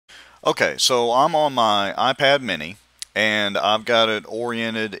Okay, so I'm on my iPad mini and I've got it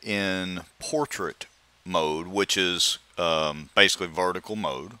oriented in portrait mode, which is basically vertical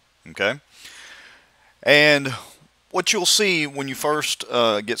mode. Okay, and what you'll see when you first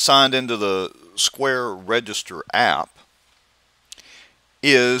get signed into the Square Register app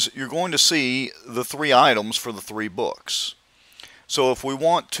is you're going to see the three items for the three books. So if we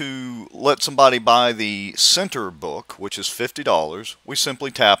want to let somebody buy the center book, which is $50, we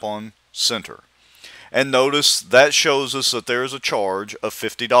simply tap on center. And notice that shows us that there is a charge of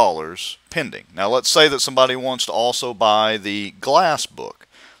 $50 pending. Now let's say that somebody wants to also buy the glass book.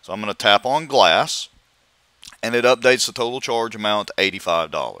 So I'm going to tap on glass and it updates the total charge amount to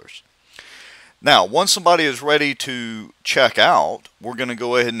 $85. Now once somebody is ready to check out, we're going to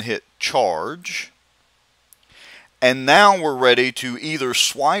go ahead and hit charge. And now we're ready to either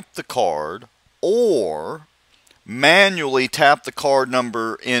swipe the card or manually tap the card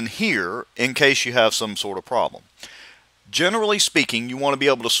number in here in case you have some sort of problem. Generally speaking, you want to be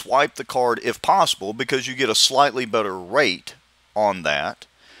able to swipe the card if possible because you get a slightly better rate on that.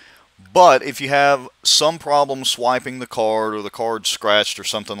 But if you have some problem swiping the card or the card scratched or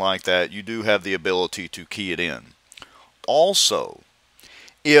something like that, you do have the ability to key it in. Also,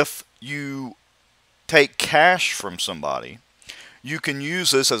 if you take cash from somebody, you can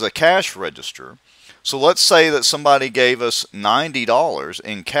use this as a cash register. So let's say that somebody gave us $90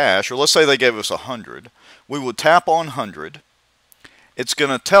 in cash, or let's say they gave us $100. We would tap on 100. It's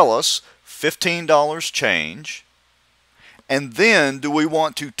going to tell us $15 change. And then do we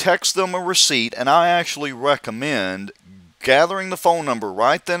want to text them a receipt? And I actually recommend gathering the phone number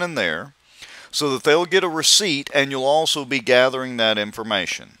right then and there so that they'll get a receipt and you'll also be gathering that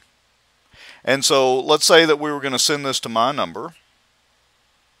information. And so let's say that we were going to send this to my number.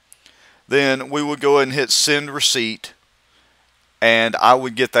 Then we would go ahead and hit send receipt and I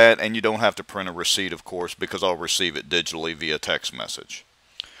would get that, and you don't have to print a receipt, of course, because I'll receive it digitally via text message.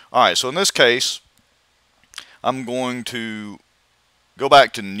 Alright, so in this case I'm going to go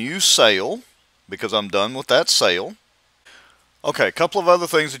back to new sale because I'm done with that sale. Okay, a couple of other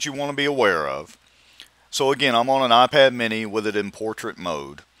things that you want to be aware of. So again, I'm on an iPad mini with it in portrait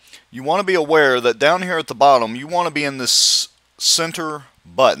mode. You want to be aware that down here at the bottom, you want to be in this center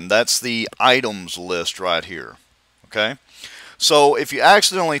button. That's the items list right here. Okay? So if you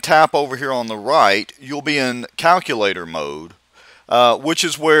accidentally tap over here on the right, you'll be in calculator mode, which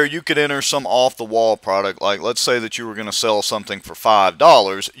is where you could enter some off-the-wall product. Like let's say that you were going to sell something for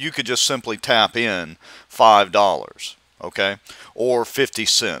 $5. You could just simply tap in $5. Okay? Or 50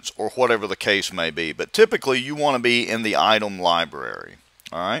 cents, or whatever the case may be. But typically you want to be in the item library.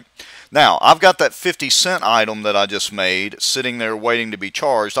 Alright, now I've got that 50-cent item that I just made sitting there waiting to be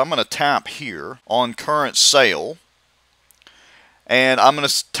charged. I'm going to tap here on current sale, and I'm going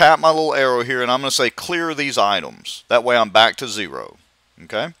to tap my little arrow here and I'm going to say clear these items. That way I'm back to zero.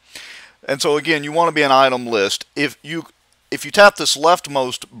 Okay, and so again, you want to be an item list. If you tap this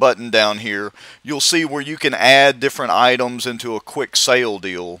leftmost button down here, you'll see where you can add different items into a quick sale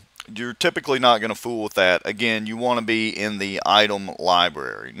deal. You're typically not going to fool with that. Again, you want to be in the item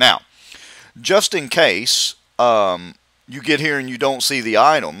library. Now, just in case you get here and you don't see the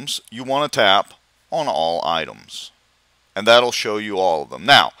items, you want to tap on all items. And that'll show you all of them.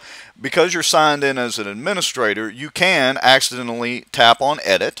 Now, because you're signed in as an administrator, you can accidentally tap on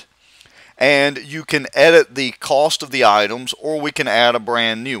edit. And you can edit the cost of the items, or we can add a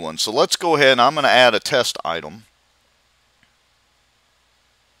brand new one. So let's go ahead and I'm going to add a test item.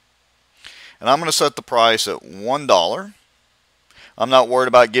 And I'm going to set the price at $1. I'm not worried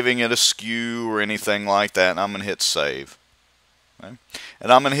about giving it a SKU or anything like that. And I'm going to hit save. Okay.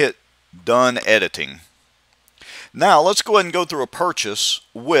 And I'm going to hit done editing. Now let's go ahead and go through a purchase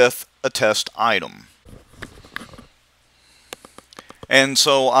with a test item. And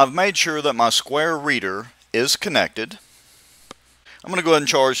so I've made sure that my Square Reader is connected. I'm going to go ahead and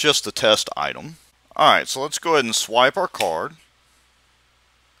charge just the test item. Alright, so let's go ahead and swipe our card.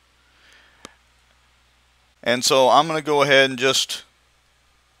 And so I'm going to go ahead and just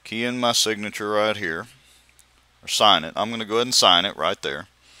key in my signature right here, or sign it. I'm going to go ahead and sign it right there.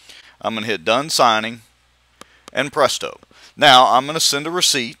 I'm going to hit done signing, and presto. Now I'm going to send a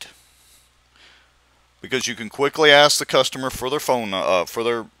receipt because you can quickly ask the customer for their phone,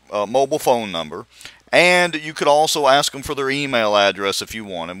 mobile phone number, and you could also ask them for their email address if you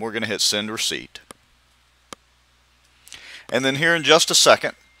want. And we're going to hit send receipt. And then here in just a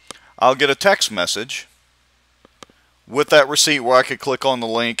second, I'll get a text message with that receipt where I could click on the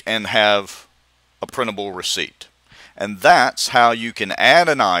link and have a printable receipt. And that's how you can add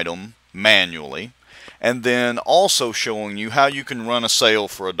an item manually and then also showing you how you can run a sale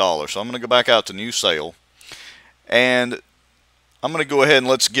for $1. So I'm going to go back out to new sale, and I'm going to go ahead and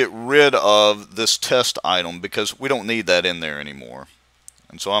let's get rid of this test item because we don't need that in there anymore.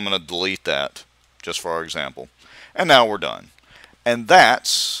 And so I'm going to delete that just for our example. And now we're done. And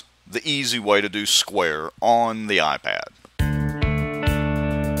that's the easy way to do Square on the iPad.